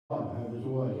have his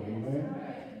way. Amen.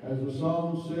 As the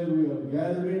song said, we have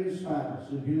gathered in his house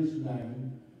in his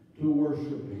name to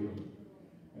worship him.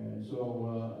 And so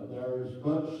there is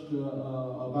much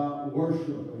about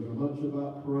worship. There's much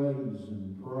about praise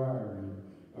and prayer. And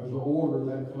there's an order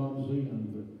that comes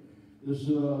in. But this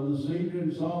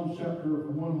evening, Psalms chapter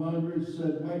 100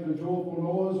 said, "Make a joyful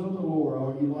noise unto the Lord,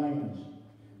 all ye lands.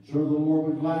 Serve the Lord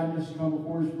with gladness, come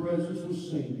before his presence with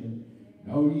singing.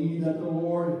 Know ye that the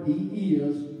Lord, he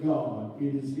is God.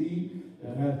 It is he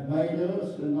that hath made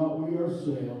us, and not we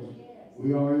ourselves.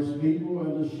 We are his people,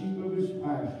 and the sheep of his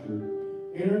pasture.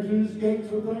 Enter into his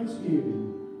gates with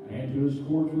thanksgiving, and to his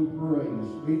courts with praise.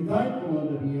 Be thankful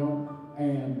unto him,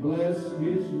 and bless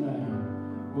his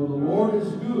name. For the Lord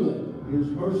is good, his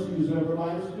mercy is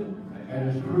everlasting,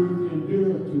 and his truth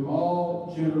endureth to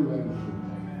all generations."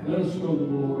 Let us go to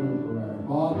the Lord in prayer.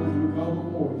 Father, as we come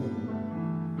before you,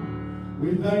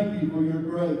 we thank you for your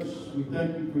grace. We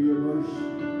thank you for your mercy.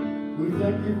 We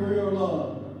thank you for your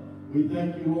love. We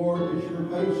thank you, Lord, that your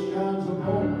face shines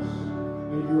upon us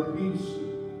and your peace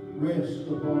rests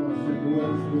upon us and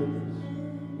dwells with us.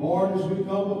 Lord, as we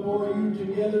come before you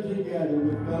together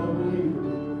with fellow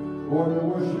believers, Lord, to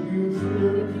worship you in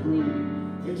spirit and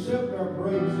truth, accept our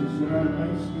praises and our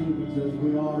thanksgivings as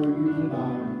we honor you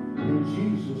tonight. In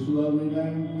Jesus' lovely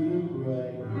name we do pray.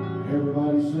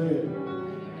 Everybody say it.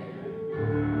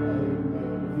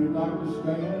 Amen. If you'd like to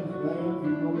stand, if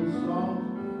you know these songs,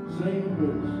 sing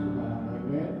with us tonight.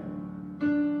 Amen.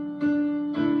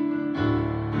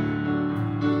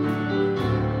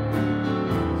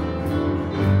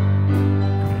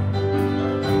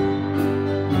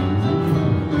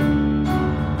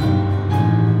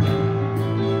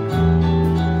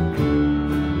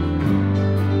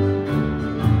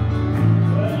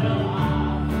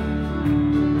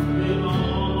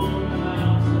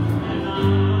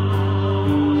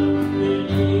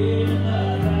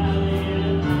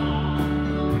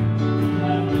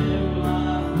 Have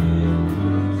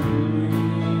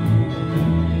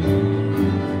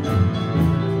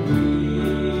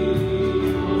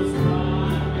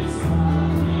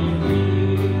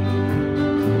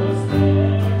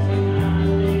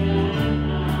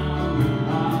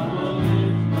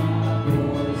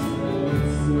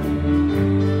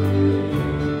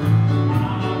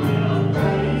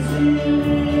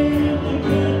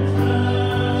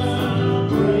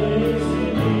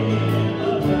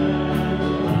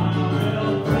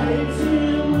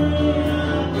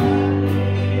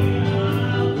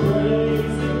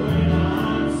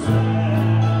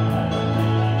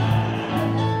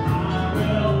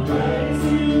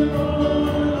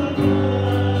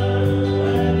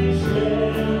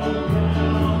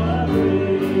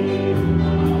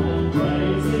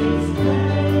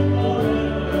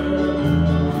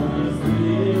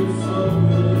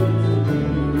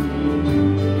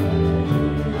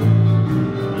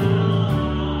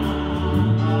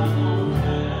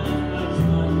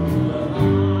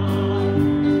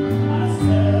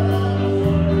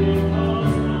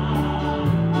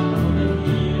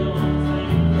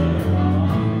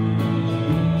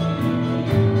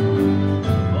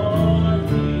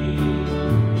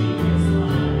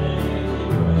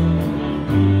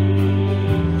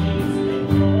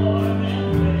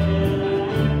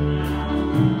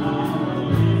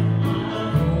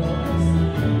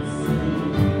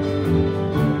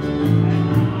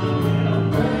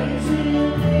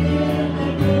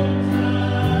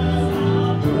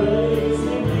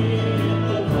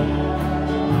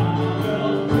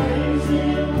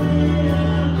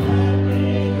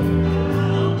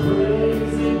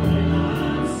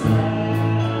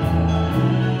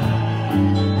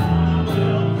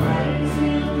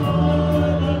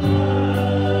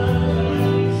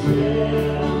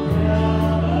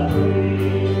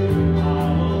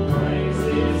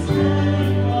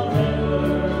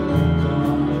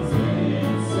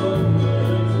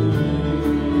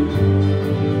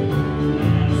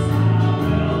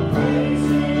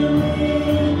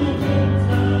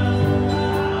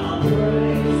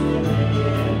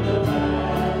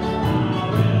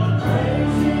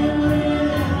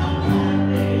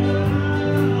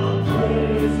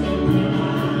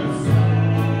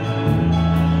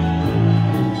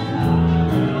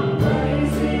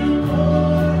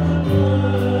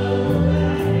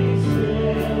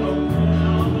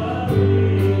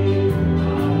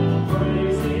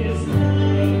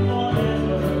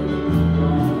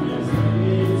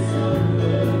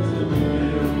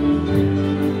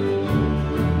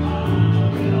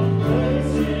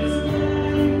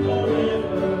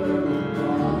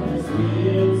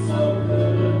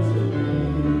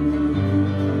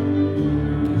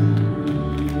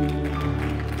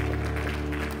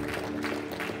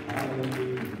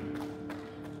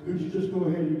Could you just go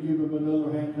ahead and give him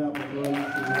another hand clap of praise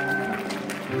tonight?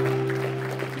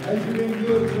 Has he been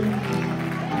good to you?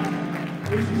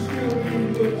 Is he still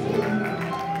being good to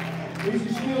you? Is he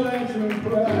still answering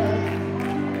prayer?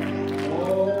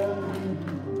 Oh,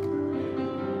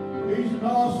 he's an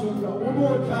awesome God. One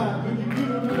more time, could you give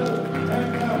him another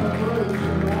hand clap of praise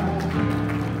tonight?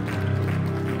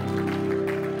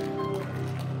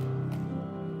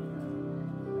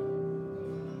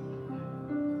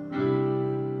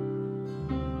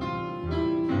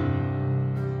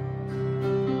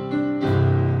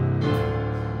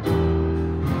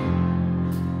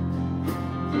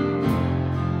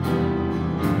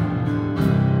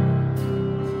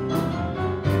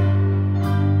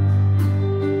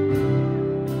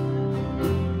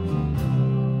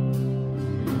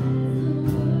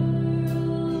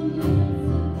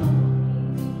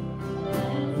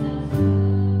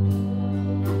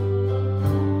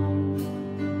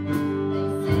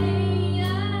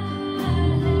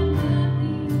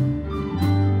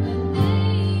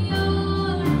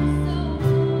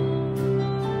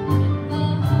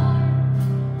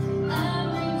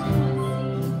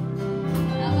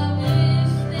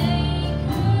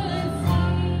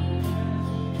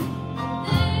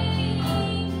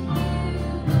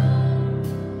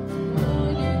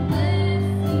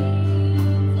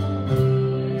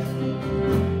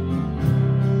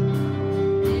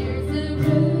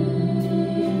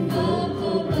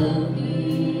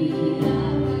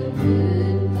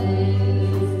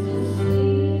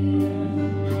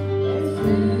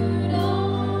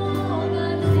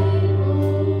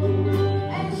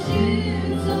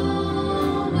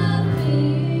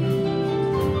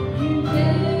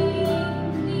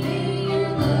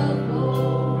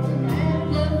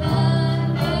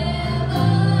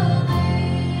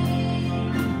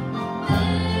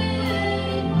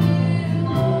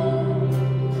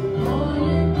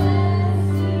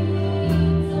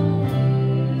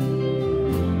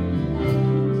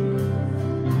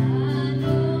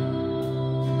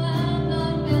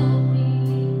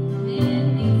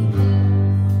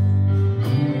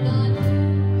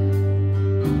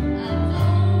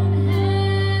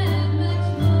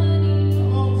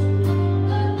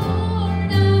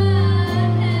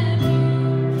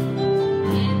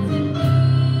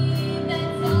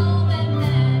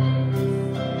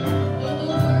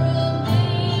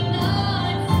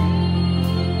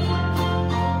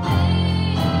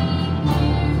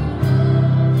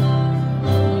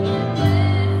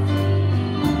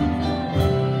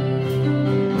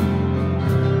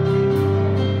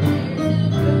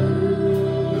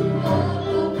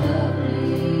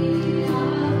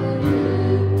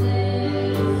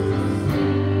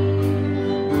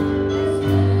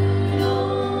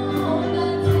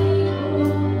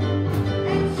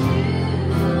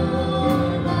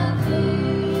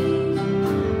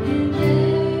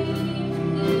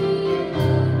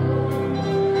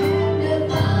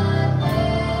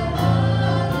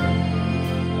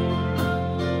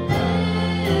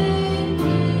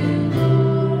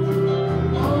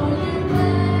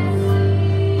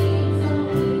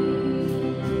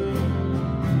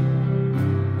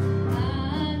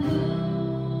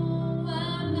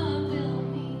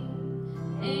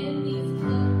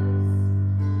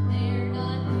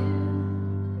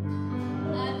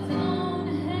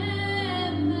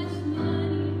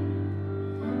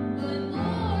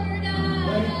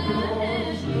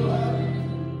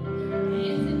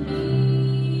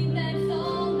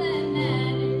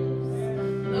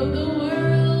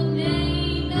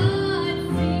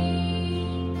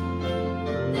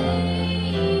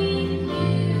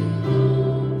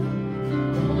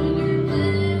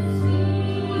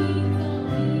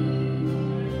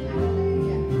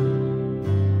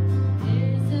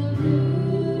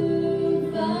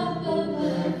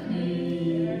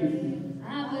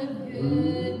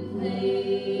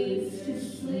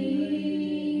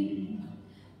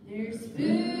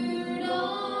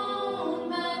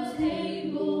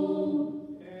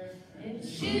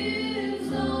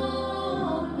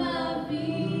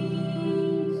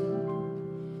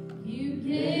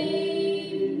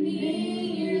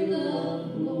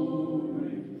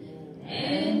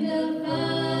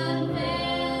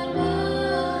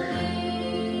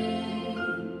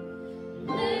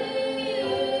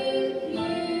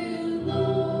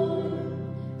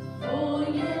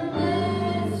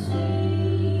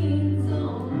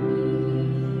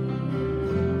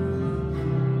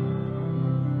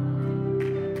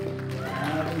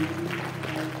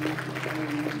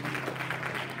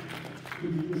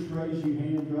 raise your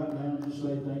hands right now and just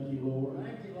say, thank you, Lord.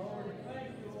 Thank you, Lord. Thank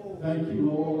you, Lord. Thank you,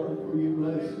 Lord, for your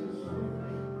blessings.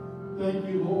 Thank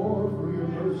you, Lord, for your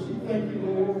mercy. Thank you,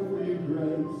 Lord, for your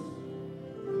grace.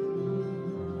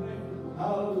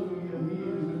 Hallelujah. He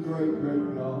is a great, great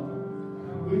God.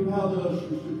 We allow the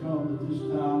ushers to come at this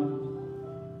time.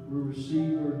 We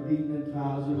receive our evening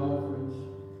tithes and offerings.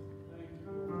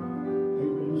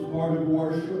 Amen. It's part of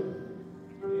worship.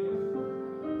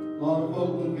 A lot of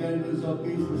folk look at it as a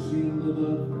business end of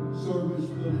the service,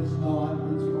 but it's not.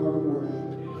 It's part of worship.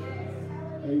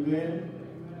 Amen.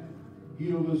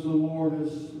 Give as the Lord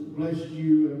has blessed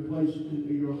you and placed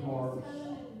into your hearts.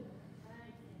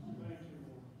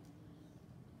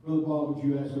 Brother Bob, would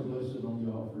you ask a blessing on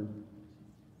the offering?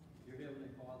 Dear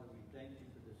Heavenly Father, we thank you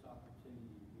for this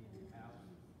opportunity to be in your house.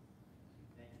 We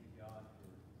thank you, God, for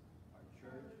our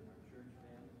church and our church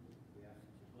family. We ask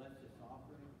that you bless this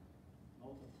offering,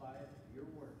 multiply it for your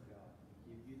work, God.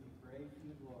 We give you the praise and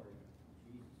the glory.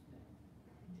 In Jesus' name.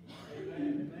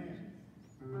 Amen.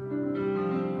 Amen.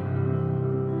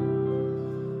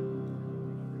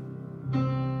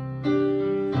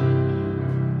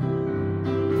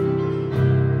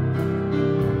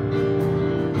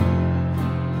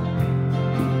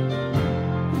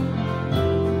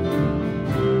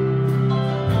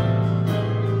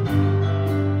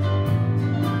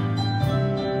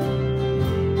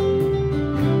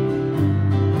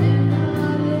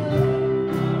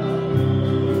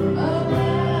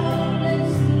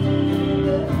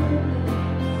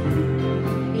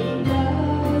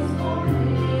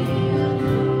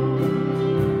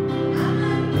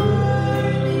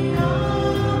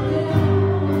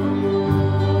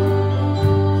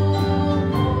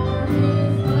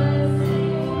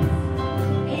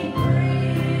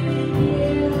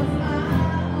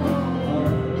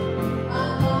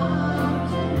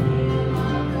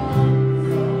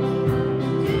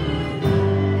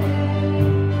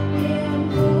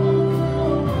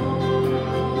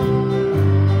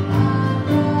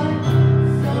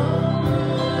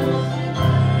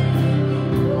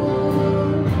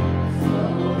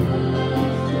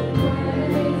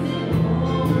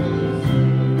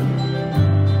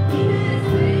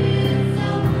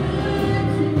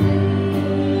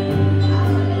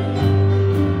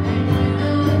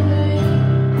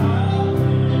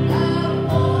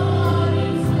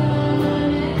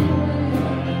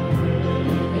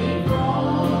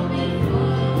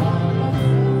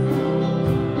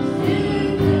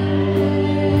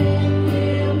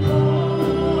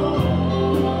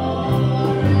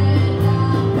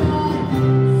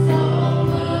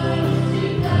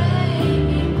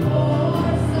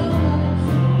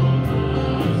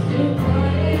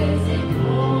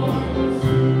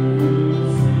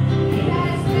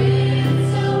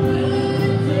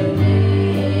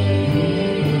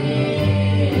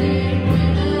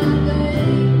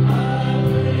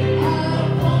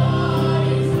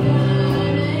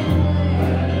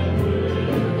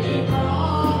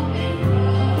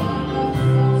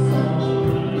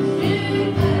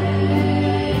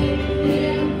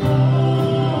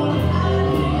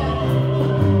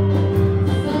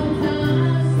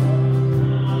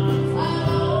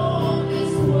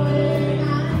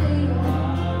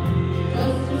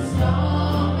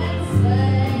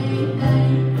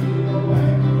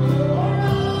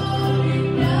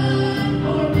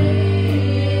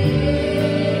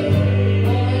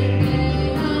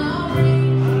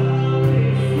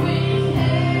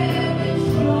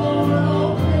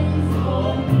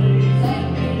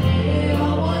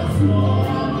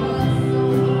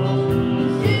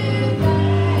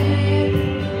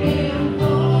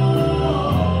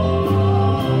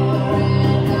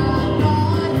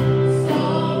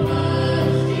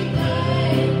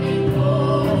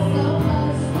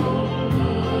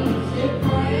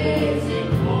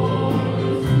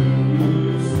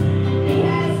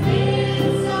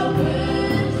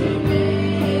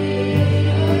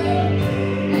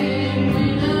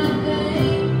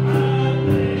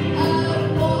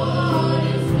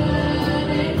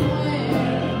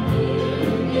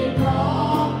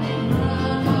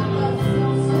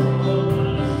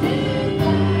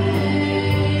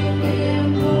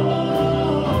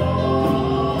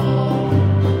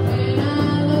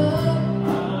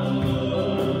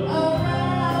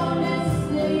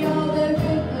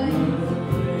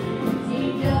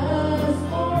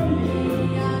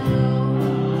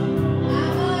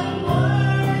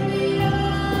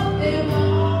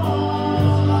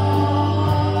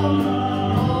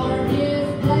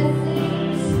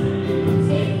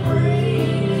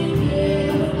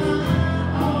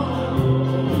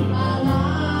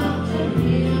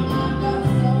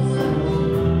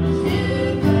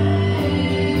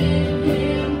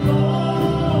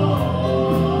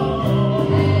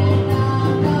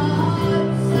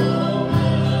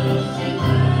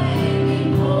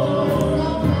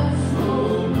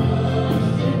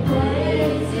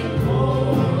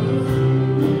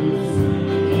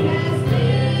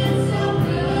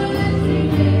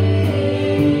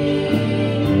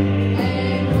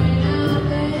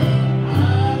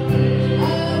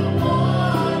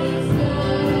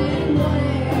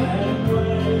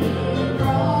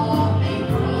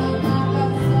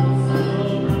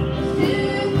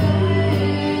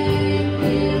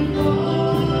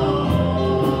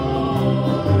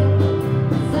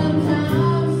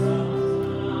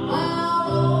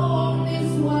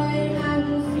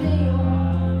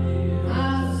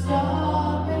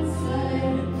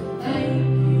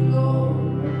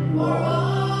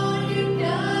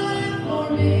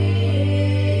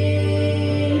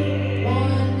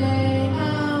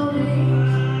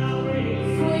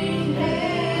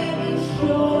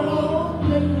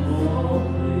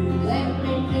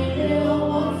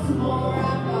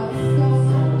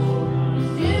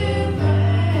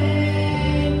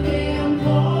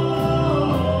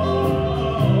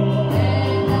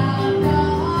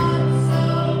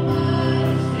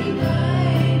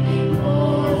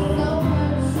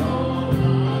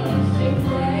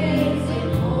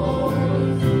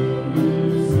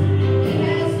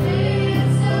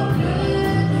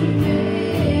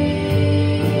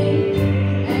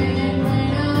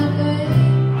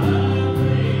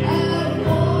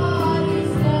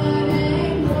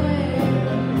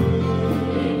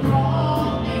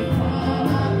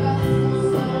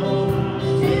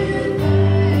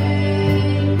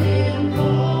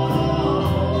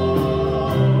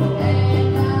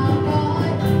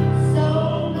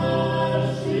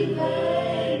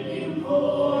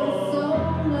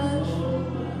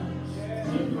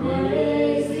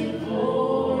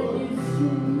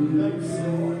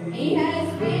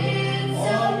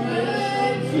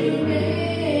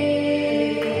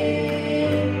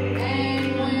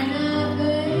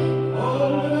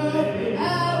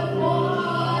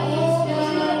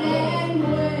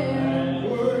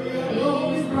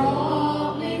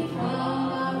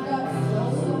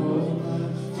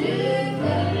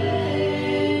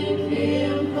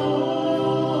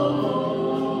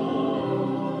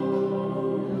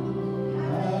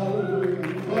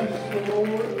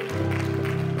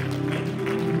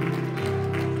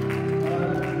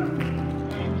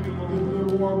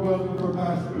 warm welcome for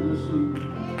Pastor this evening.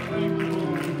 Thank you,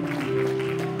 Lord.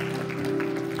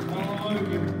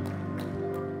 Hallelujah.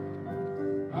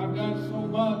 I've got so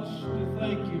much to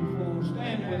thank you for.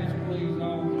 Stand with us, please,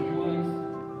 all over the place.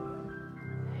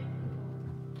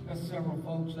 Got several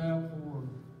folks out for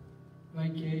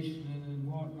vacation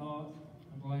and whatnot.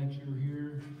 I'm glad you're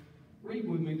here. Read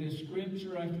with me this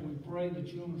scripture after we pray. The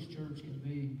children's church can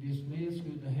be dismissed.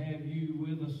 Good to have you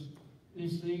with us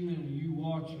this evening, and you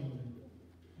watching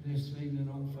this evening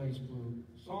on Facebook.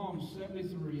 Psalm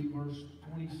 73, verse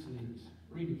 26.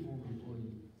 Read it for me,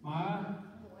 please. My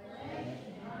flesh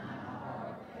and my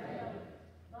heart fail,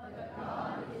 but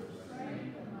God is the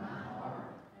strength of my heart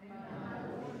and my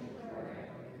voice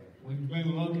forever. We've been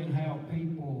looking how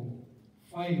people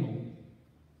fail.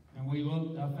 And we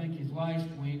looked, I think it's last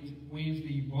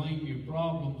Wednesday, you blame your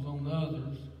problems on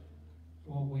others. That's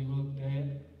what we looked at.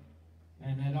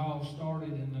 And it all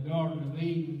started in the Garden of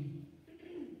Eden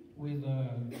with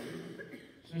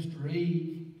Sister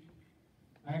Eve.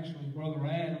 Actually, Brother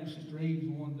Adam. Sister Eve's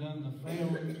the one done the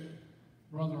failing.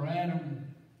 Brother Adam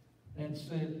had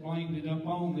said, blamed it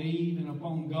upon Eve and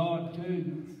upon God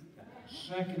too.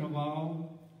 Second of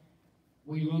all,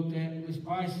 we looked at this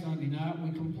past Sunday night,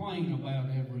 we complain about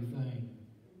everything.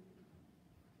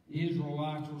 The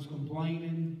Israelites was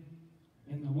complaining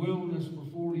in the wilderness for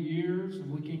 40 years,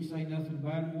 and we can't say nothing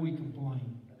about it, we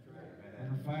complain.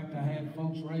 Matter of fact, I had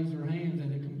folks raise their hands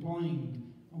that had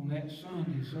complained on that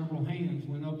Sunday. Several hands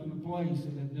went up in the place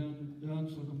that had done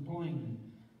some complaining.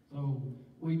 So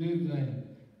we do that.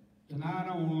 Tonight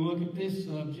I want to look at this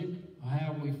subject of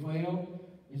how we fail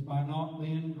is by not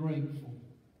being grateful.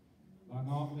 By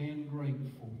not being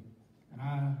grateful. And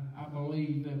I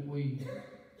believe that we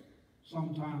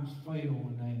sometimes fail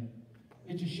in that.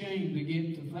 It's a shame to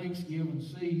get to Thanksgiving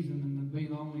season and to be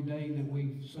the only day that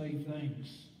we say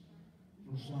thanks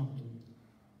for something.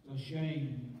 It's a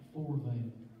shame for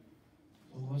that.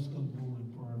 So let's go forward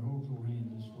in prayer. Hold your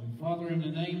hand this way. Father, in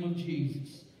the name of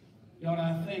Jesus, God,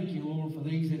 I thank you, Lord, for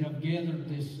these that have gathered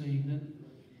this evening.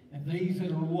 And these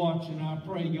that are watching, I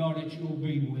pray, God, that you'll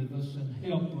be with us and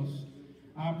help us.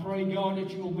 I pray, God,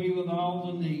 that you'll be with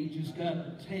all the needs. Just got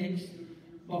a text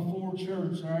before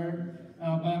church there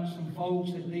about some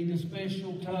folks that need a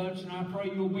special touch, and I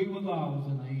pray you'll be with all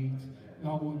the needs.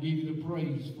 God will give you the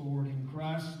praise for it in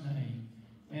Christ's name.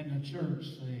 And the church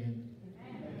said,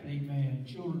 Amen.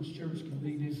 Children's church can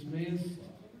be dismissed.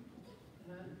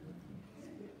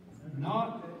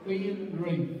 Not being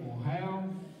grateful. How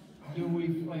do we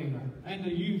fail? And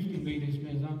the youth can be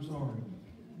dismissed. I'm sorry.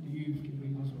 The youth can be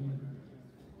dismissed.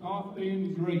 Not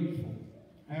being grateful.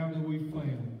 How do we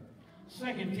fail? 2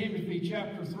 Timothy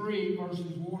chapter 3,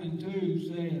 verses 1 and 2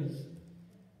 says,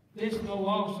 This know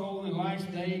also in the last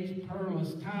days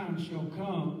perilous times shall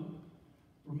come,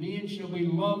 for men shall be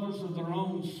lovers of their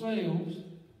own selves,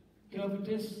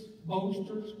 covetous,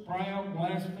 boasters, proud,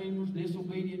 blasphemers,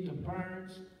 disobedient to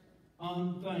parents,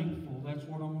 unthankful. That's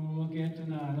what I'm going to look at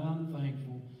tonight,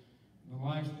 unthankful. The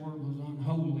last word was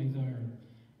unholy there.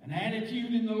 An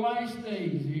attitude in the last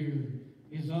days here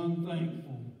is unthankful.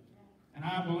 And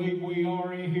I believe we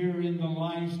are here in the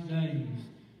last days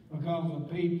because of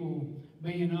people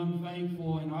being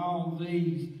unthankful and all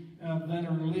these that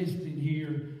are listed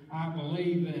here. I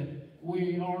believe that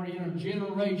we are in a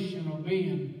generation of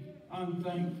being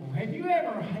unthankful. Have you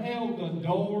ever held the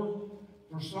door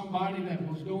for somebody that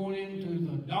was going into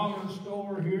the dollar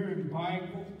store here in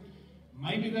Pikeville?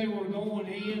 Maybe they were going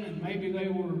in and maybe they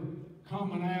were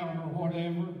coming out or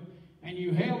whatever, and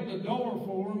you held the door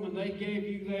for them and they gave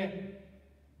you that.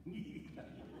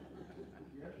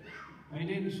 They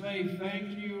didn't say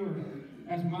thank you, or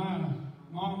as my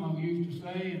mama used to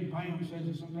say, and Pam says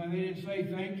it sometimes, they didn't say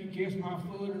thank you, kiss my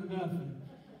foot, or nothing.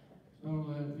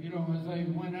 So, as they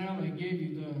went out, they gave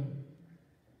you the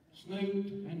snoot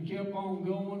and kept on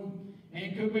going. And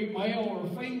it could be male or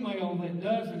female that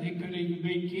doesn't. It could even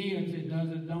be kids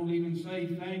that don't even say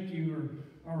thank you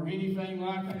or anything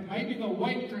like that. Maybe the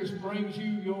waitress brings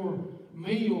you your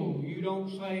meal. You don't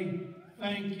say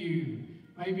thank you.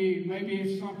 Maybe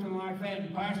it's something like that.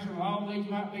 And Pastor, all these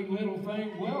might be little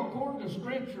things. Well, according to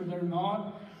Scripture, they're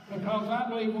not. Because I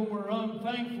believe when we're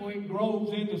unthankful, it grows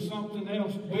into something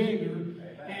else bigger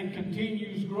and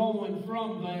continues growing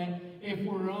from that if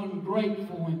we're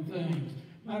ungrateful in things.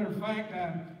 Matter of fact,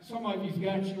 some of you's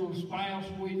got your spouse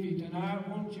with you tonight.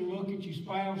 Why don't you look at your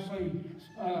spouse and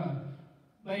say,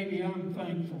 baby, I'm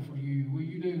thankful for you. Will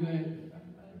you do that?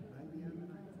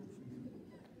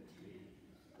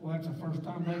 Well, that's the first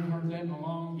time they've heard that in a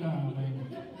long time, amen.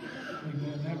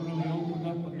 That really opened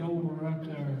up a door right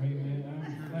there, amen.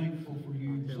 I'm thankful for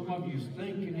you. Some of you's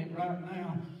thinking it right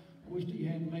now. Wish you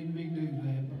had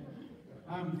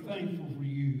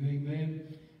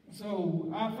So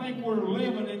I think we're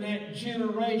living in that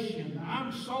generation.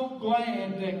 I'm so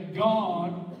glad that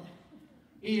God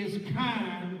is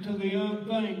kind to the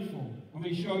unthankful. Let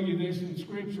me show you this in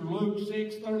Scripture. Luke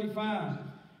 6:35.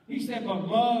 He said, "But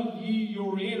love ye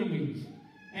your enemies,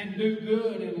 and do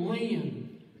good, and lend,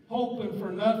 hoping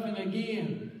for nothing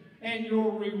again. And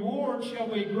your reward shall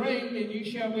be great, and ye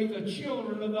shall be the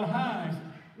children of the highest."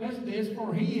 Listen to this,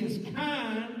 "For he is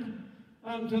kind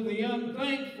unto the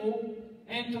unthankful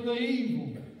and to the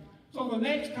evil." So the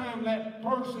next time that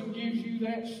person gives you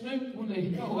that snoop when they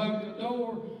go out the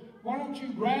door, why don't you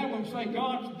grab them and say,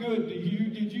 "God's good to you.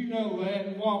 Did you know that?"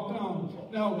 and walk on.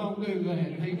 No, don't do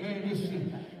that. Amen. Just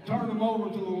turn them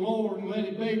over to the Lord and let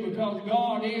it be, because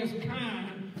God is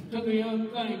kind to the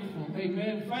unthankful.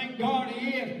 Amen. Thank God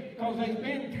He is, because there's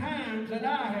been times that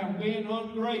I have been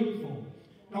ungrateful.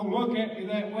 Don't look at me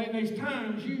that way. There's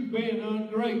times you've been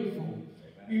ungrateful.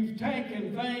 You've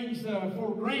taken things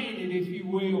for granted, if you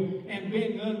will, and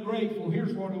been ungrateful.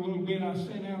 Here's what a little bit I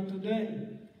sent out today.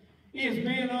 Is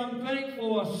being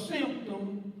unthankful a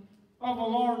symptom of a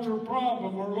larger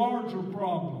problem or larger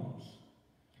problems?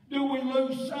 Do we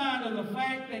lose sight of the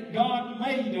fact that God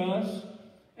made us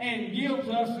and gives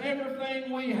us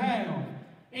everything we have,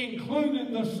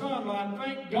 including the sunlight?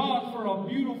 Thank God for a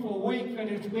beautiful week that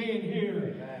it's been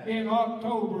here in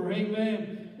October.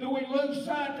 Amen. Do we lose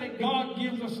sight that God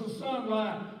gives us the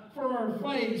sunlight for our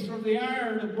face or the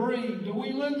air to breathe? Do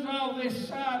we lose all this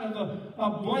sight of the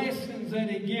blessings that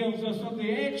He gives us, of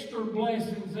the extra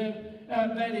blessings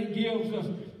that He gives us?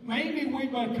 Maybe we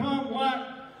become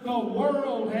like the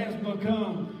world has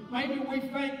become. Maybe we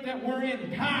think that we're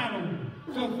entitled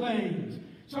to things.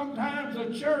 Sometimes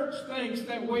the church thinks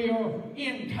that we are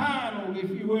entitled,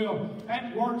 if you will.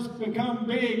 That word's become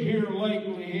big here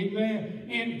lately, amen?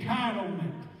 Entitlement.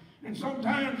 And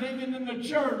sometimes even in the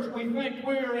church we think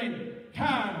we're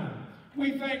entitled.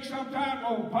 We think sometimes,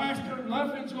 "Oh, Pastor,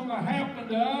 nothing's going to happen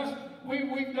to us.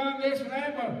 We've done this and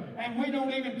that," and we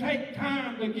don't even take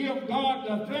time to give God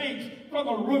the thanks for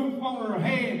the roof on our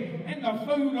head, and the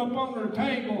food up on our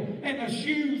table, and the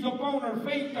shoes up on our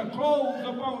feet, the clothes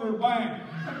up on our back.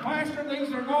 But Pastor,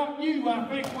 these are not you. I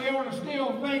think we ought to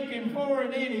still thank Him for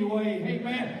it anyway,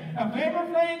 amen, of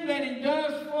everything that He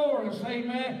does for us,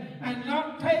 amen, and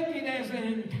not take it as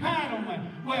an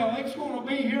entitlement. Well, it's going to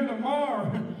be here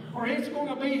tomorrow, or it's going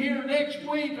to be here next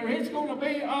week, or it's going to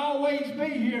be always be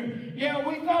here. Yeah,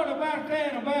 we thought about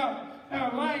that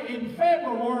like in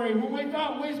February, when we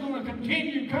thought we was going to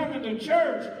continue coming to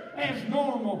church as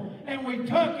normal, and we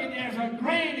took it as a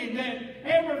granted that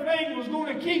everything was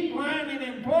going to keep lining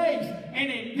in place, and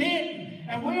it didn't.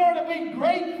 And we ought to be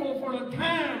grateful for the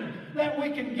time that we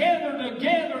can gather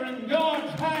together in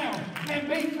God's house, and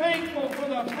be thankful for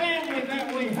the family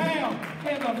that we have,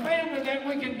 and the family that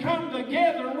we can come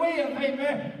together with,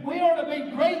 amen. We ought to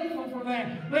be grateful for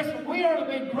that. Listen, we ought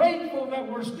to be grateful that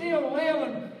we're still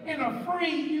living in a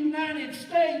free United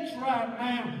States right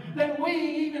now, that we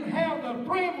even have the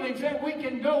privilege that we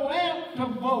can go out to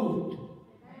vote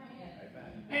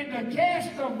and to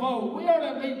cast a vote. We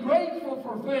ought to be grateful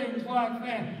for things like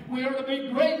that. We ought to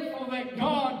be grateful that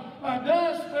God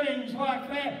does things like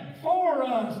that for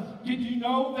us. Did you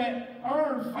know that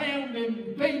our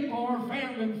founding people, our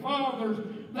founding fathers,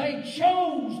 they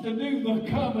chose to do the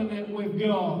covenant with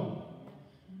God?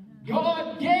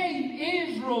 God gave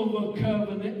Israel the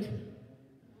covenant,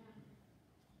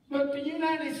 but the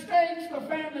United States, the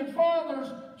founding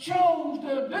fathers, chose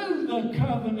to do the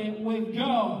covenant with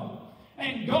God.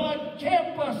 And God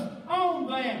kept us on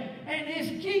that, and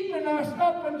is keeping us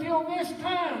up until this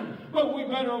time. But we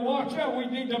better watch out. We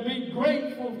need to be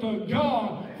grateful to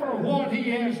God for what He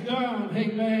has done.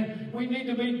 Amen. We need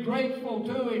to be grateful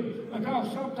to Him,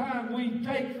 because sometimes we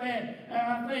take that,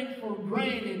 I think, for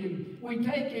granted. And we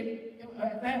take it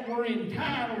that we're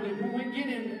entitled. And when we get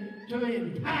into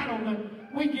entitlement,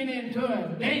 we get into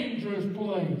a dangerous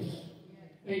place.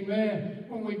 Amen.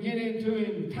 When we get into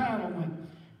entitlement.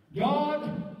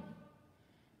 God,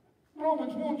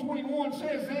 Romans 1:21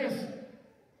 says this,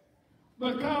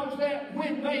 because that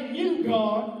when they knew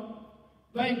God,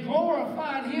 they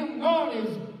glorified Him not as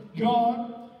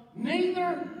God,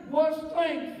 neither was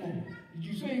thankful. Did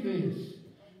you see this?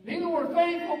 Neither were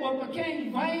thankful, but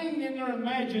became vain in their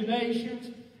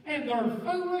imaginations, and their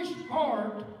foolish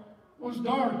heart was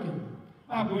darkened.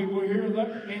 I believe we're here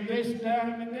in this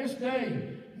time, in this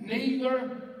day.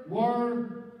 Neither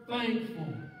were thankful.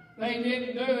 They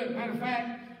didn't do it. Matter of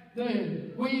fact,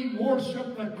 we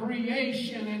worship the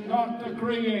creation and not the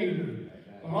Creator.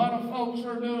 A lot of folks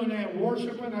are doing that,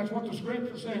 worshiping. That's what the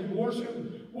Scripture says,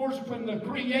 worshiping the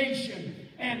creation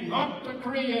and not the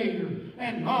Creator,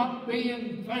 and not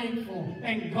being thankful.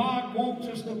 And God wants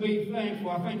us to be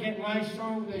thankful. I think that last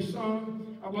song they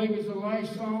sung, I believe it's the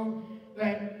last song,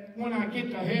 that when I get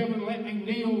to heaven, let me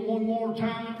kneel one more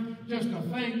time just to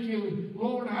thank you,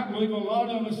 Lord. I believe a lot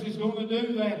of us is going to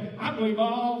do that. I believe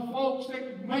all folks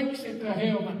that makes it to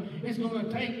heaven is going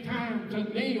to take time to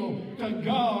kneel to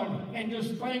God and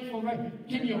just thankful.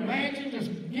 Can you imagine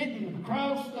just getting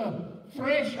across the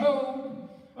threshold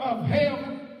of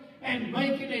heaven and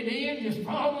making it in, just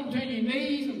falling to your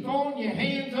knees and throwing your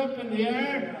hands up in the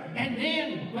air, and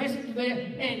then, listen to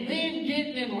this, and then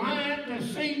getting in line to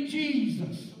see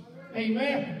Jesus.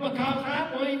 Amen. Because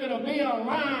I believe it'll be a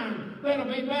line that'll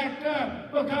be backed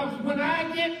up. Because when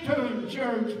I get to him,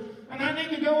 church, and I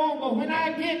need to go on, but when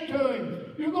I get to him,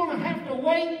 you're going to have to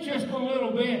wait just a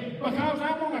little bit, because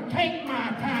I want to take my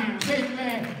time,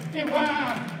 amen, and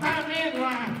while I'm in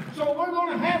line. So we're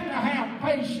going to have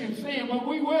patience then, but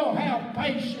we will have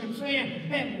patience then,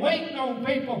 and waiting on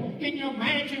people. Can you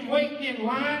imagine waiting in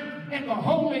line and the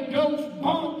Holy Ghost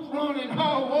bumps running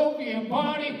all over your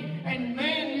body, and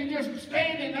man, you're just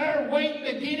standing there waiting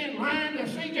to get in line to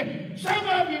see you. Some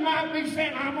of you might be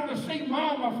saying, I'm going to see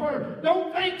Mama first.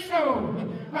 Don't think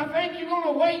so. I think you're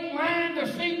going to wait in line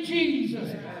to see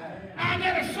Jesus. I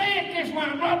got to say it this way.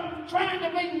 I'm not trying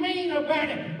to be mean about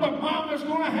it, but Mama's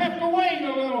going to have to wait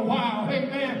a little while.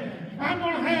 Amen. I'm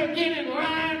going to have to get in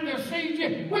line to see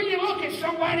Jesus. When you look at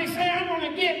somebody and say, I'm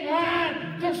going to get in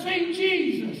line to see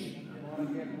Jesus.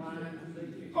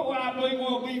 Oh, I believe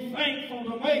we'll be thankful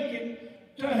to make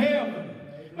it to heaven,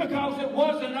 because it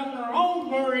wasn't on our own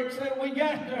merits that we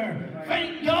got there.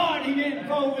 Thank God he didn't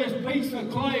throw this piece of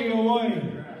clay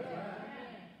away.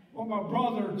 Well, my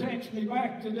brother texted me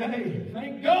back today.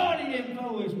 Thank God he didn't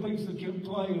throw this piece of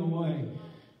clay away.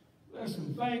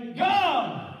 Listen, thank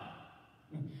God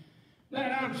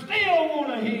that I'm still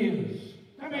one of his.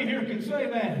 How many here can say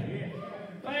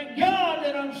that? Thank God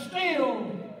that I'm still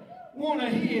one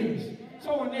of his.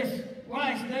 So in this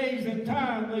last days and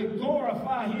time, we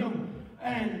glorify him,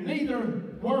 and neither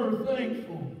were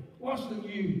thankful. What's the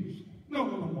news? No,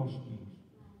 what's the news?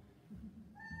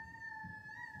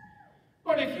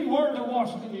 But if you were to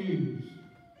watch the news,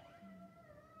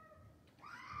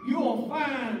 you'll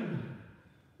find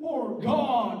where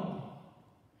God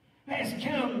has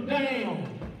come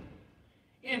down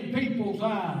in people's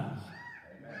eyes.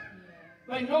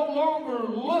 They no longer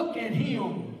look at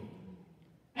him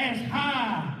as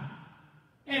high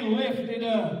and lifted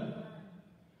up.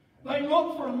 They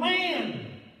look for man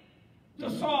to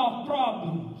solve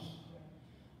problems,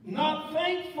 not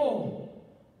thankful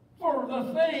for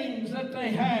the things that they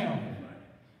have.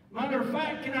 Matter of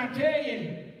fact, can I tell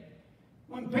you,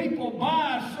 when people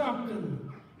buy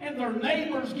something and their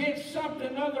neighbors get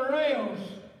something other else,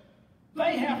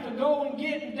 they have to go and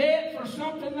get in debt for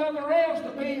something other else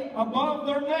to be above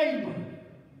their neighbor.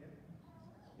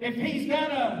 If he's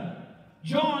got a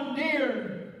John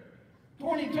Deere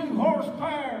 22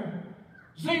 horsepower,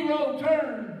 0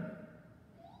 turn,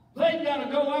 they've got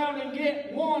to go out and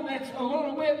get one that's a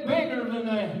little bit bigger than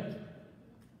that.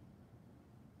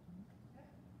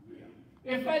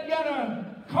 If they've got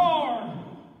a car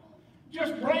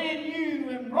just brand new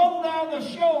and rolled out of the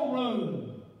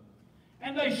showroom,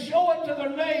 and they show it to their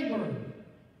neighbor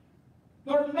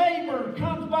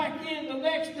comes back in the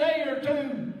next day or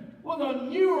two with a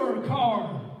newer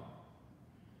car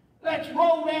that's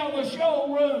rolled out of the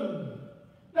showroom,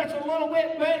 that's a little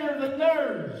bit better than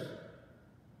theirs.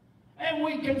 And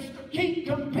we can keep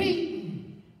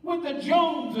competing with the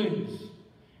Joneses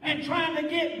and trying to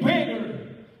get bigger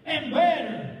and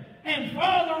better and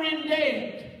farther in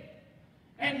debt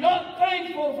and not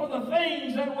thankful for the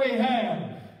things that we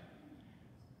have.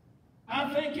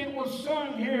 I think it was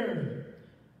sung here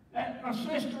at my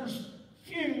sister's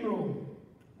funeral.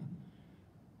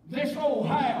 This old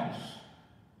house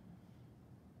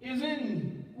is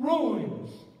in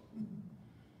ruins.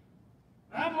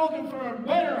 I'm looking for a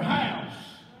better house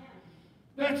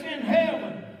that's in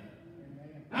heaven.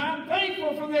 I'm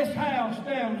thankful for this house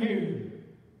down here.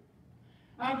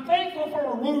 I'm thankful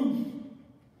for a roof.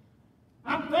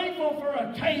 I'm thankful for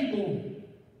a table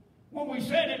when we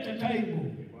sit at the table.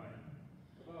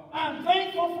 I'm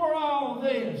thankful for all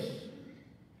this.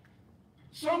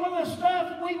 Some of the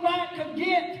stuff we might could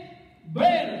get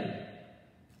better.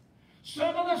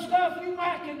 Some of the stuff you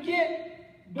might could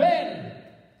get better.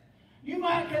 You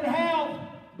might could have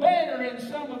better in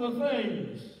some of the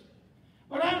things.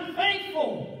 But I'm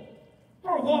thankful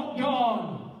for what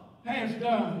God has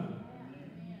done.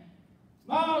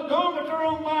 My odometer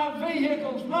on my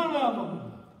vehicles, none of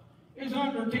them is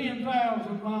under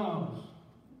 10,000 miles.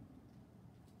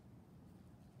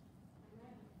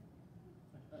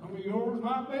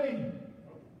 yours might be.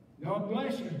 God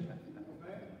bless you.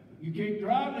 You keep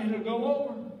driving, it'll go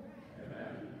over.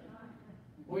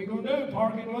 What are you going to do?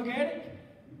 Park it and look at it?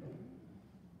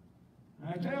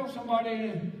 I tell somebody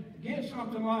to get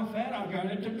something like that, I got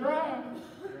it to drive.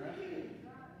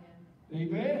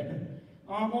 Amen.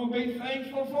 I'm going to be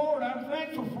thankful for it. I'm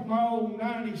thankful for my old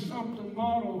 90-something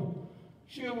model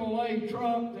Chevrolet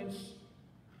truck that's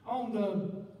on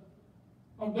the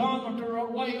odometer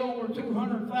way over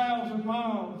 200,000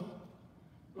 miles.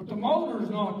 But the motor's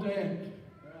not that.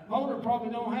 Motor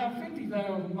probably don't have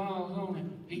 50,000 miles on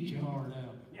it. Eat your heart out.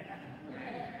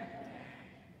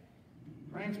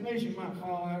 Transmission might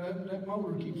fall out of it. That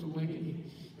motor keeps a licking.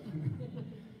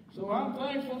 So I'm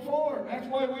thankful for it. That's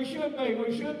the way we should be.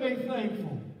 We should be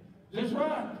thankful. Is this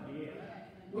right?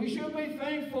 We should be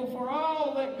thankful for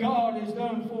all that God has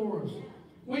done for us.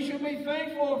 We should be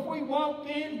thankful if we walked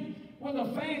in with the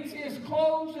fanciest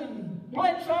clothes in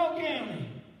Bledsoe County.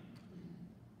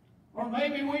 Or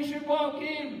maybe we should walk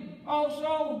in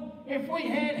also if we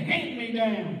had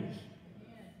hand-me-downs.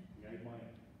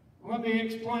 Let me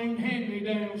explain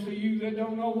hand-me-downs to you that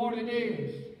don't know what it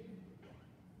is.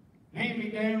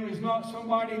 Hand-me-down is not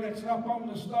somebody that's up on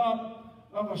the top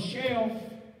of a shelf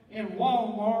in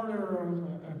Walmart or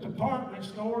a department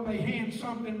store. They hand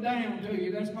something down to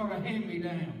you. That's not a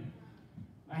hand-me-down.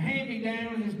 A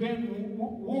hand-me-down has been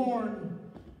worn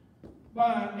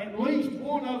by at least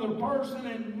one other person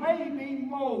and maybe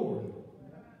more.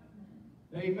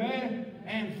 Amen?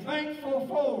 And thankful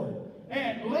for it.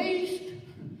 At least,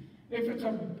 if it's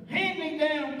a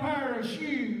hand-me-down pair of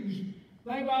shoes,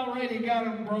 they've already got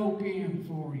them broke in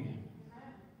for you.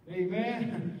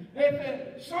 Amen? If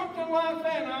it's something like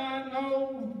that, I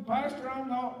know, Pastor, I'm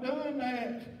not doing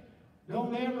that.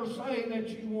 Don't ever say that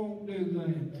you won't do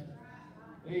that.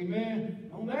 Amen?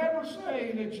 Don't ever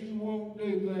say that you won't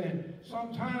do that.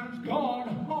 Sometimes God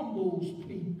humbles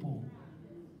people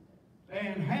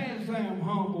and has them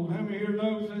humbled. How many here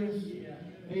knows this?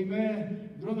 Amen?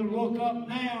 Brother, look up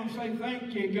now and say,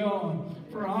 thank you, God,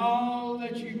 for all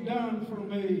that you've done for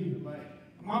me.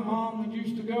 My mom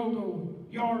used to go to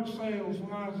yard sales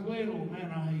when I was little.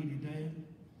 Man, I hated that.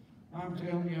 I'm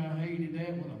telling you, I hated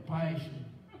that with a passion.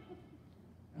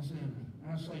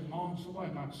 I say, Mom,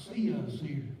 somebody might see us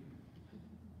here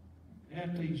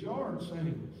at these yard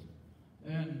sales.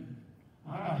 And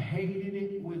I hated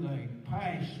it with a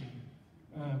passion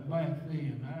back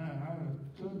then.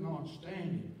 I could not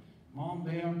stand it. Mom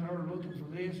be out there looking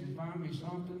for this and find me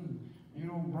something,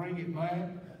 bring it back.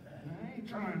 I ain't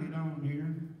trying it on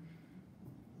here.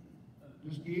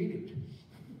 Just get it.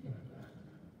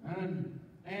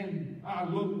 And I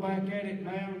look back at it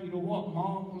now, you know what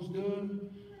Mom was doing?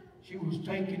 She was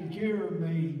taking care of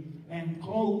me and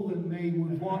clothing me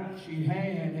with what she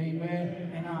had,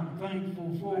 amen. And I'm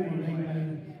thankful for it,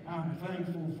 amen. I'm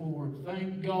thankful for it.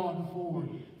 Thank God for it.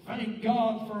 Thank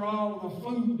God for all the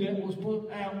food that was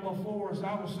put out before us.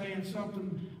 I was saying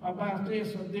something about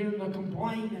this during the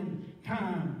complaining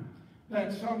time,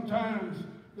 that sometimes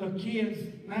the kids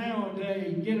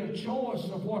nowadays get a choice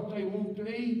of what they want to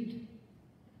eat.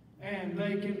 And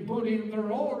they can put in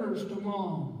their orders to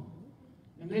Mom.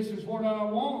 And this is what I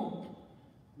want.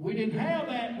 We didn't have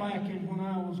that back in when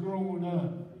I was growing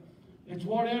up. It's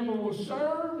whatever was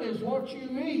served is what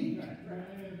you eat.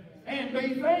 And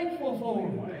be thankful for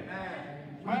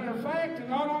it. Matter of fact, and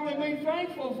not only be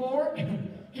thankful for it,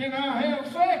 can I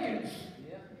have seconds?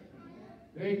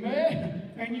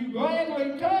 Amen. And you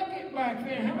gladly took it back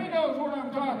then. How many knows what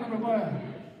I'm talking about?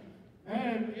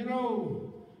 And,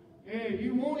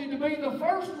 you wanted to be the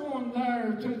first one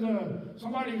there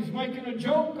somebody was making a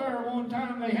joke there one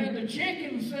time. They had the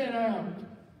chicken set out.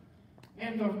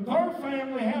 And their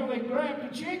family, how they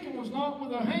grabbed the chicken was not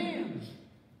with their hands.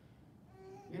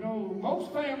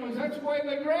 Most families, that's the way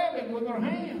they grab it, with their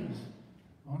hands.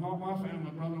 Oh, not my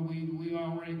family, brother.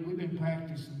 We've been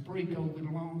practicing pre-COVID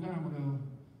a long time ago.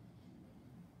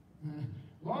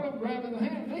 A lot of them grabbed it with their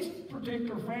hands. This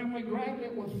particular family grabbed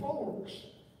it with forks.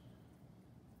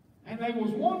 And there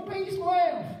was one piece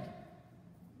left.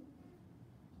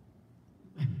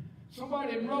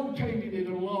 Somebody had rotated it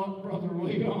a lot, Brother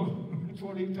Leon. That's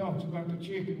what he talks about, the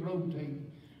chicken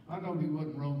rotating. I know he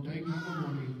wasn't rotating. I know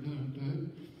what he was doing to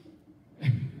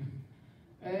it.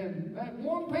 And that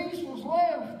one piece was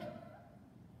left.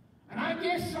 And I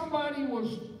guess somebody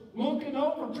was looking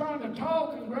over, trying to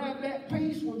talk, and grab that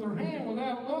piece with their hand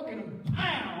without looking, and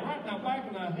pow, right in the back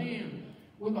of the hand,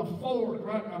 with a fork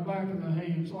right in the back of the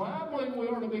hand. So I believe we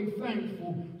ought to be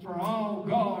thankful for all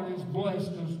God has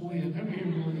blessed us with. How many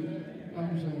believe?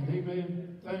 I'm saying,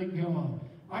 amen. Thank God.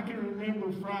 I can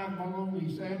remember fried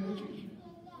bologna sandwiches.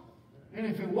 And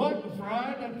if it wasn't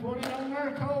fried, I'd put it on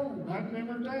there cold. I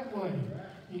remember it that way.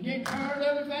 You get tired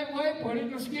of it that way, put it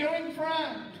in the skillet and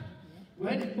fry it.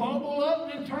 Let it bubble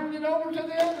up and then turn it over to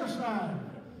the other side.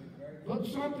 Put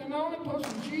something on it, put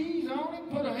some cheese on it,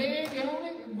 put an egg on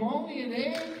it, bologna and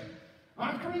egg.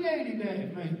 I created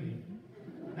that, maybe.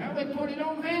 Now they put it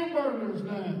on hamburgers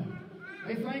now.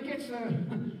 They think it's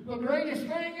the greatest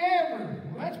thing ever.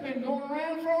 Well, that's been going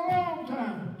around for a long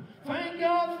time. Thank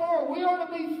God for it. We ought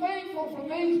to be thankful for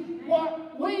these,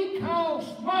 what we call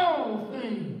small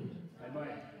things.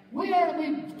 We ought to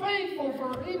be thankful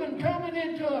for even coming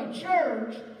into a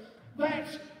church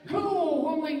that's cool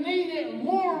when we need it,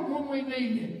 warm when we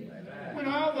need it. When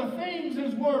all the things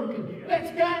is working,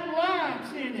 that's got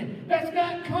lights in it, that's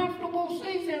got comfortable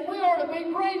seats in it. We ought to be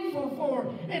grateful for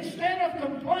it. Instead of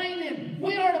complaining,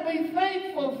 we ought to be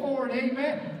thankful for it,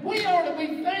 amen. We ought to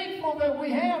be thankful that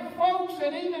we have folks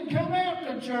that even come out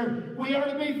to church. We ought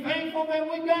to be thankful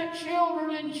that we've got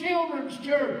children in children's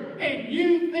church and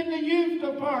youth in the youth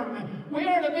department. We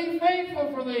ought to be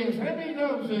thankful for this. How many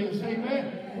knows this,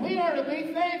 amen? We ought to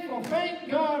be thankful. Thank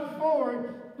God for it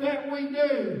that we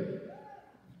do.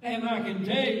 And I can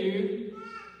tell you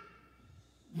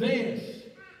this,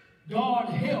 God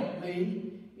help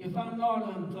me if I'm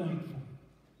not unthankful.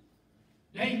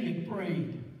 David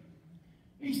prayed.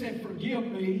 He said,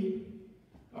 forgive me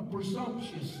of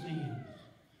presumptuous sins.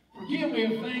 Forgive me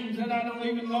of things that I don't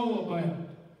even know about.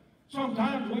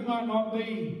 Sometimes we might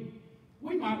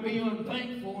be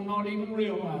unthankful and not even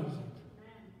realize it.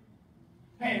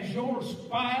 Has your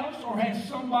spouse or has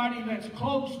somebody that's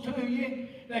close to you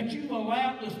that you've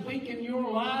allowed to speak in your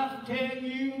life, tell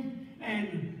you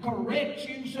and correct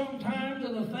you sometimes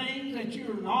of the things that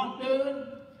you're not doing?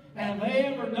 Have they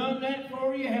ever done that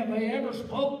for you? Have they ever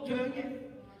spoke to you?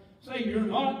 Say, you're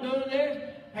not doing this?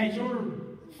 Has your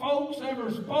folks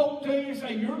ever spoke to you?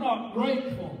 Say, you're not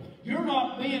grateful. You're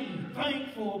not being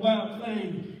thankful about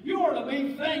things. You ought to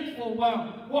be thankful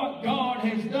about what God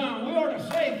has done. We ought to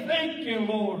say, thank you,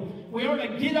 Lord. We ought to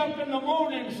get up in the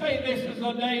morning and say, this is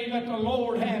the day that the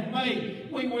Lord hath made.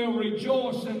 We will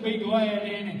rejoice and be glad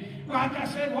in it. Like I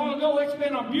said a while ago, it's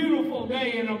been a beautiful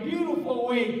day and a beautiful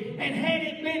week. And had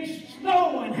it been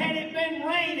snowing, had it been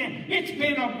raining, it's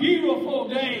been a beautiful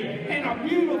day and a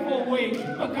beautiful week.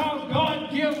 Because God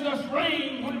gives us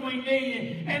rain when we need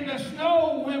it and the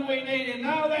snow when we need it.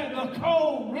 Now that the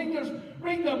cold, read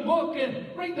the book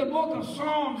of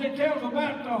Psalms. It tells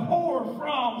about the hoar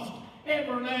frost.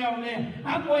 Every now and then.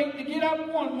 I'm waiting to get up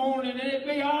one morning and it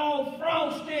be all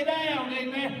frosted out,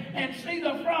 amen, and see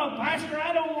the frost. Pastor,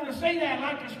 I don't want to see that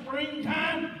like the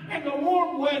springtime and the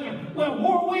warm weather. Well,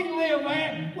 where we live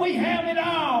at, we have it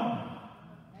all.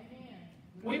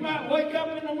 We might wake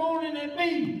up in the morning and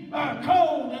be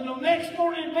cold, and the next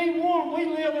morning it be warm. We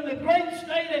live in the great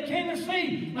state of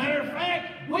Tennessee. Matter of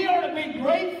fact, we ought to be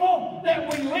grateful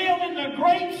that we live in the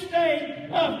great state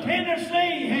of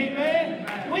Tennessee. Amen.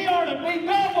 We ought to be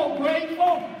double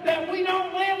grateful that we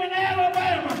don't live in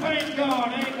Alabama. Thank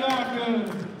God. Ain't God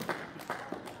good?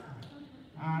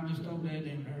 I just throw that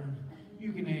in there.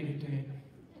 You can edit that.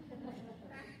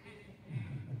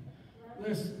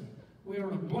 Listen. We are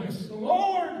to bless the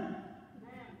Lord,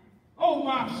 oh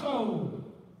my soul,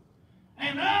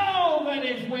 and all that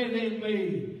is within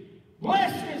me.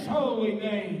 Bless His holy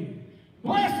name.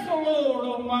 Bless the Lord,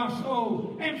 O my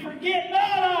soul, and forget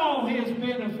not all His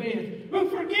benefits, who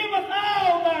forgiveth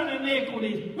all thine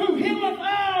iniquities, who healeth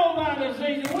all thy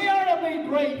diseases. We ought to be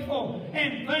grateful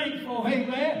and thankful.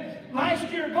 Amen.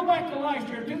 Last year, go back to last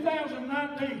year,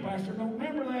 2019, Pastor. Don't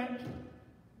remember that.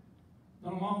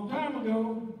 Not a long time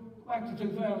ago. Back to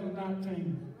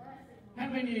 2019. How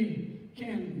many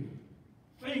can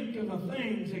think of the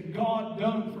things that God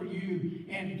done for you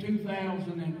in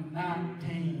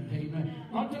 2019? Amen.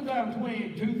 Not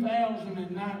 2020,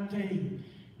 2019.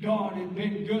 God has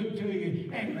been good to you,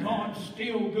 and God's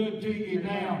still good to you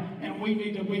now, and we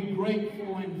need to be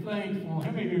grateful and thankful.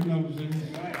 How many here knows this?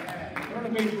 We're to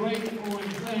be grateful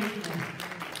and thankful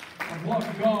of what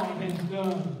God has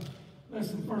done.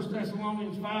 Listen, 1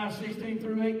 Thessalonians 5:16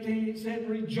 through 18, it said,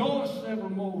 rejoice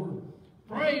evermore,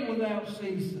 pray without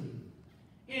ceasing.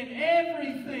 In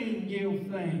everything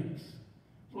give thanks,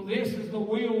 for this is the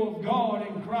will of God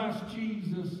in Christ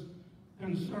Jesus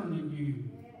concerning you.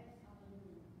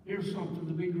 Here's something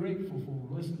to be grateful for.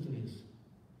 Listen to this.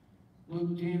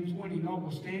 Luke 10:20,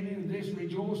 notwithstanding this,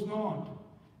 rejoice not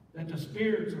that the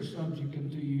spirits are subject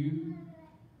unto you,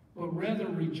 but rather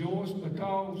rejoice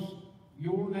because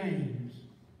your names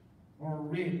are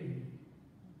written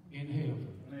in heaven.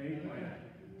 Amen.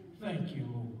 Thank you,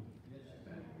 Lord.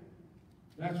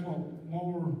 That's what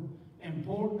more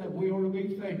important that we ought to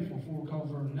be thankful for, because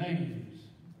our names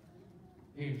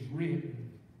is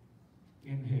written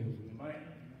in heaven.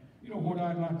 You know what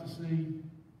I'd like to see?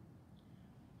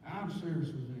 I'm serious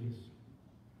with this.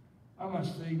 I'd like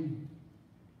to see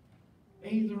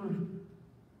either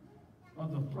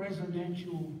of the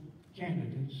presidential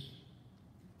candidates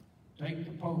take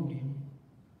the podium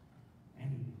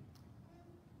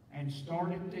and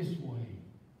start it this way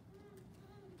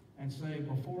and say,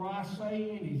 before I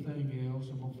say anything else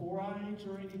and before I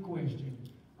answer any question,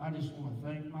 I just want to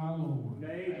thank my Lord.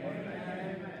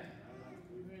 Amen.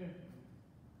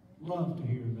 Love to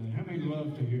hear that. How many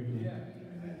love to hear that?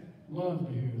 Love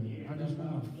to hear that. I just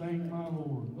want to thank my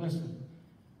Lord. Listen,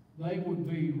 they would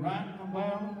be writing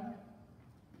about it.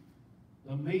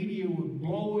 The media would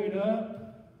blow it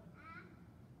up.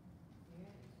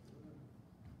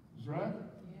 That's right.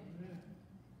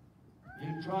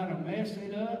 They'd try to mess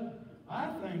it up. I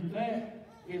think that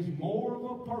is more of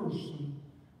a person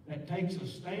that takes a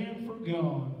stand for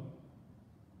God,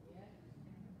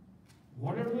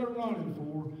 whatever they're running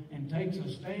for, and takes a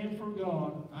stand for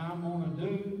God. I'm going to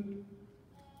do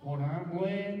what I'm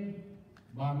led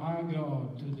by my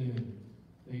God to do.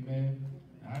 Amen.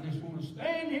 I just want to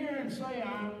stand here and say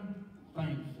I'm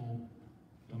thankful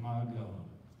to my God.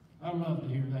 I love to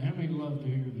hear that. How many love to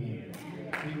hear that?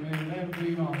 Amen. That would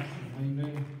be awesome.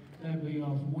 Amen. That would be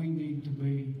awesome. We need to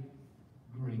be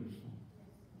grateful.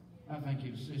 I think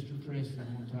it was Sister Tracy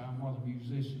one time, while the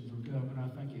musicians were coming, I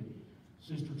think it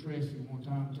Sister Tracy one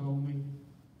time told me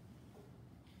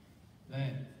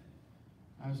that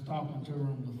I was talking to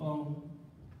her on the phone,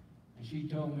 and she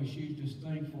told me she's just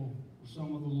thankful for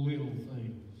some of the little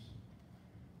things.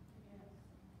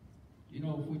 You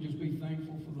know, if we just be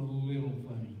thankful for the little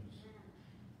things.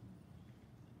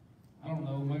 I don't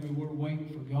know, maybe we're waiting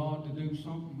for God to do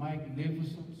something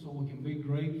magnificent so we can be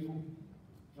grateful.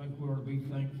 I think we ought to be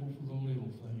thankful for the little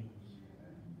things.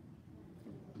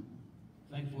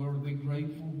 I think we ought to be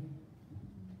grateful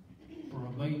for a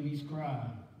baby's cry.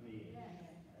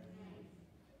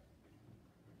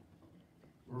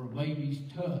 For a baby's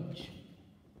touch.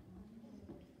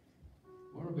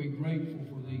 We ought to be grateful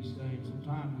for these things.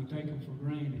 Sometimes we take them for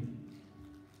granted.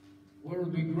 We ought to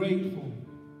be grateful.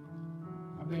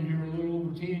 I've been here a little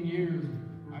over 10 years.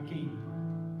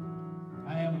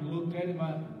 I haven't looked at it,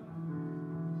 but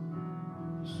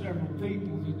several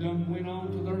people that done went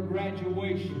on to their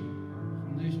graduation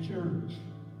from this church.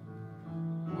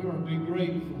 We ought to be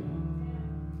grateful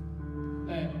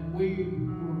that we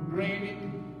were granted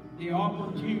the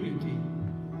opportunity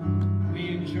to be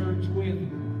in church with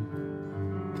them.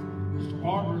 Mr.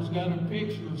 Barber's got a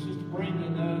picture, Sister Brenda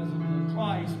does, of the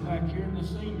class back here in the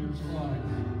seniors class.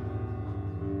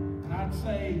 And I'd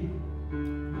say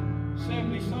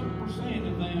 70-something%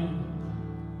 of them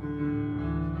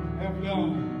have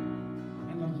gone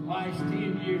in the last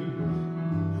 10 years.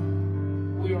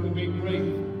 We ought to be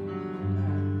grateful.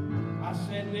 I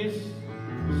said this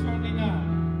Sunday night.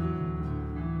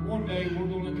 One day we're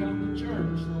going to come to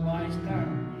church the last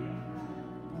time.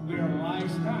 It'll be our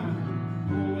last time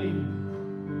to leave.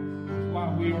 That's why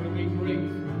we ought to be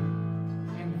grateful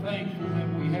and thankful that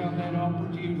we have that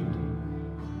opportunity.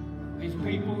 These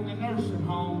people in the nursing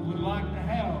homes would like to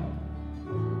have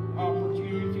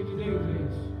opportunity to do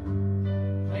this.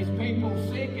 There's people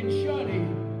sick and shut in.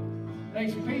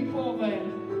 There's people that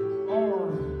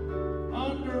are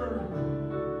under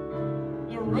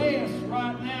duress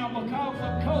right now because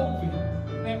of COVID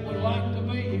that would like to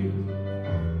be here.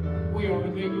 We ought to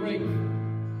be grateful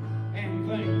and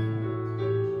thankful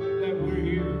that we're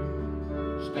here.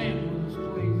 Stand with us,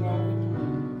 please, all the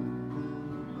time.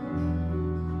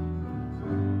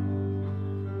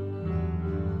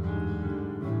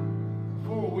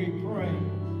 Before we pray,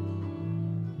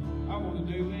 I want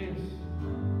to do this.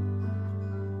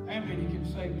 How many can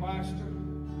say, Pastor,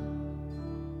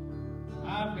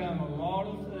 I've got a lot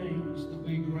of things to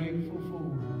be grateful for.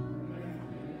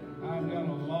 I've got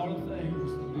a lot of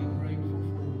things to be grateful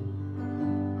for.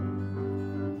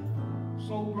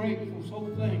 So grateful, so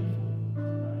thankful.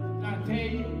 And I tell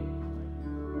you,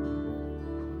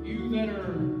 you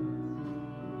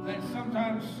that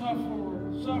sometimes suffer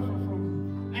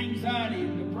from anxiety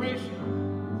and depression,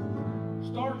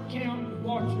 start counting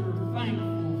what you're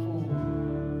thankful for.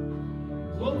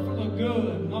 Look for the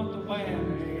good, not the bad.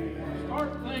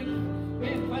 Start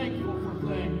being thankful for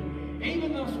things,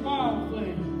 even the small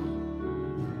things.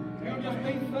 You'll just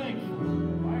be thankful.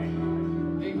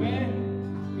 Amen.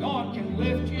 God can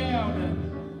lift you out of it.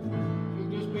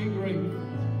 You'll just be grateful.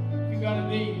 If you got a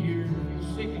need here,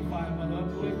 you're signified by the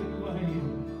uplifting of a hand.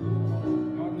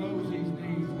 God knows these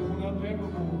needs. Going up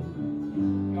evermore.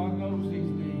 God knows these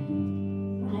needs.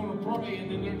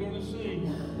 praying and they're going to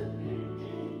sing.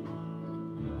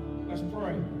 Let's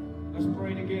pray. Let's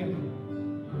pray together.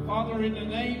 Father, in the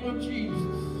name of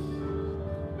Jesus,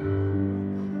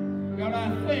 God, I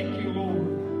thank you, Lord.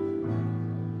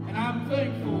 And I'm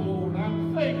thankful, Lord.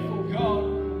 I'm thankful, God,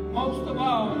 most of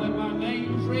all, that my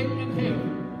name is written in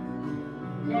heaven.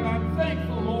 God, I'm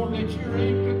thankful, Lord, that you're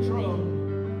in control.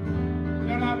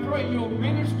 God, I pray you'll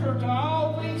minister to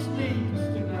all these needs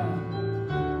tonight.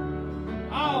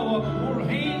 All of them, Lord,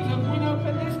 hands that went up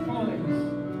in this place.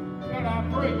 God, I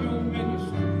pray you'll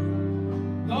minister.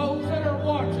 Those that are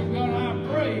watching, God, I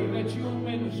pray that you'll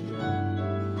minister.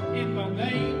 In the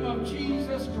name of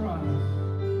Jesus Christ.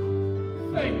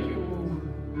 Thank you, Lord.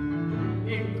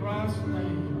 In Christ's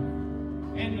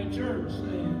name. And the church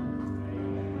said,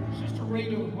 Sister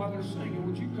Rita, while they're singing,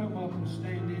 would you come up and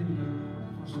stand in there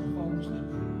for some folks that...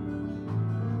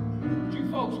 Would you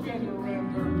folks gather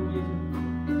around there, please?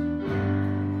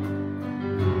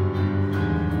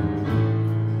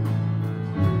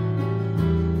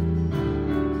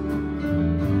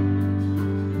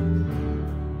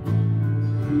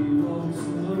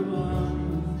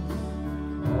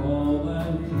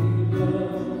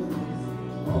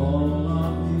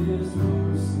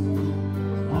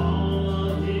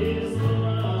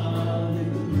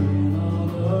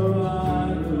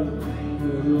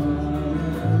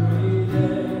 Every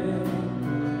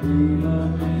day.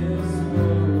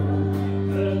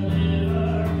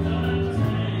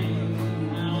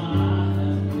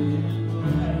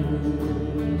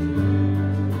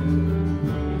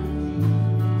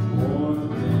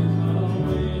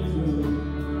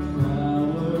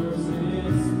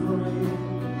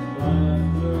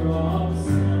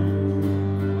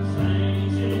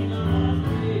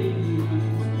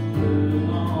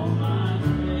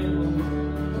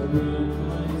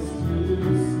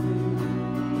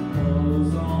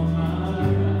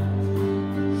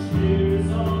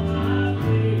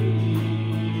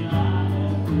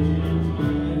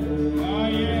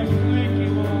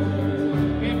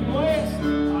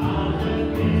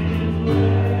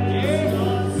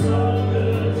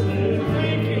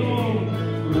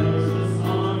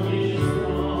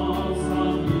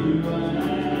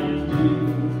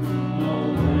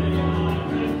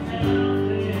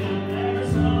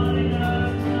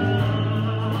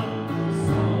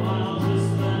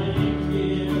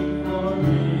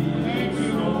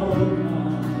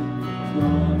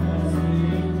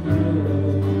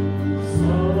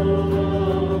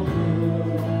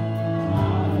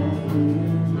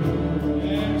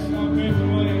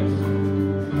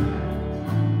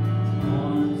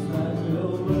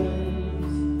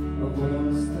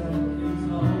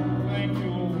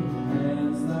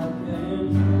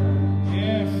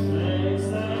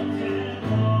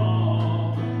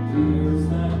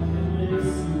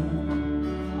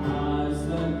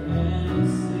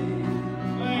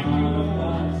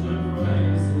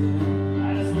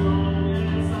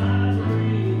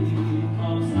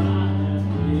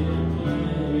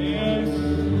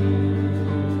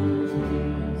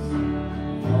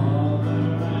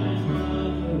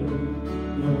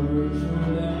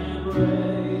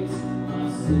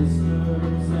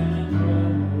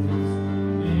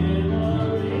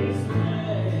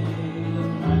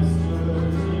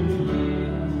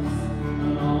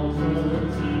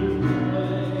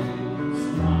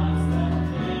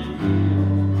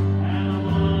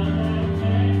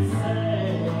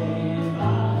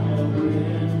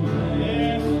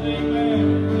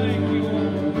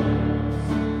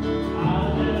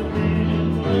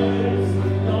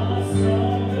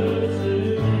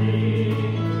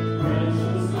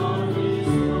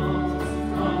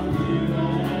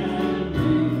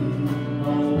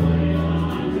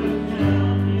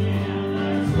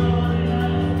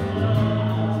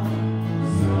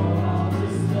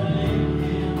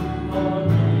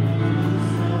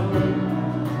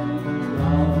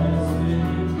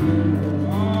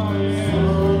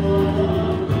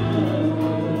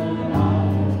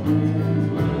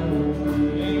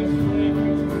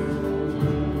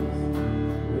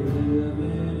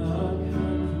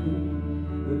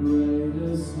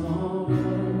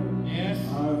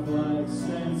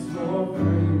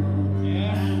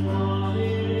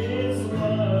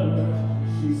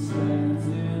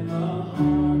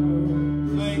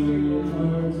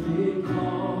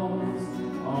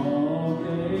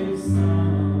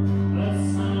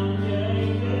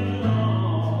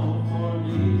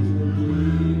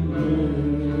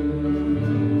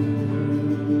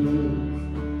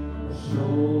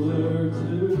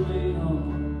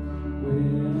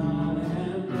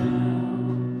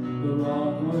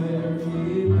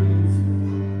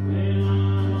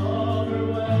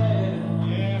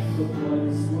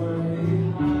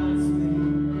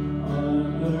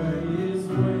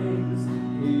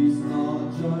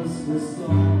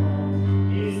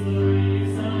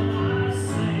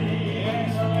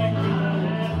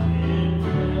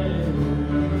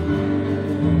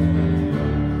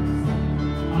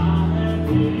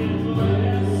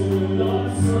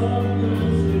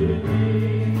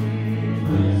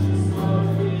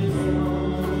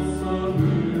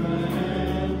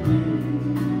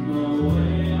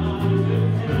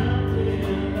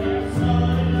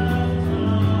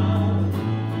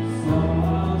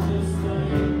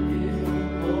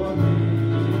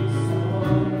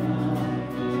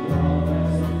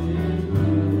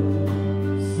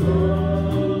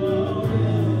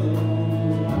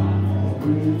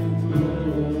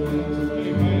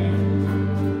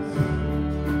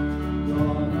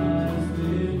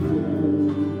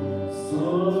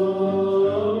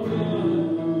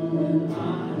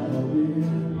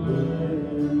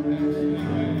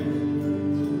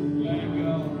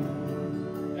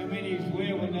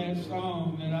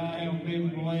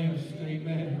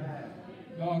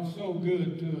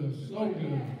 to us. So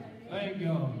good. Thank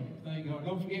God. Thank God.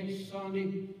 Don't forget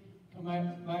Sunday. Come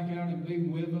back out and be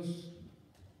with us.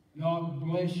 God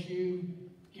bless you.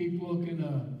 Keep looking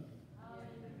up.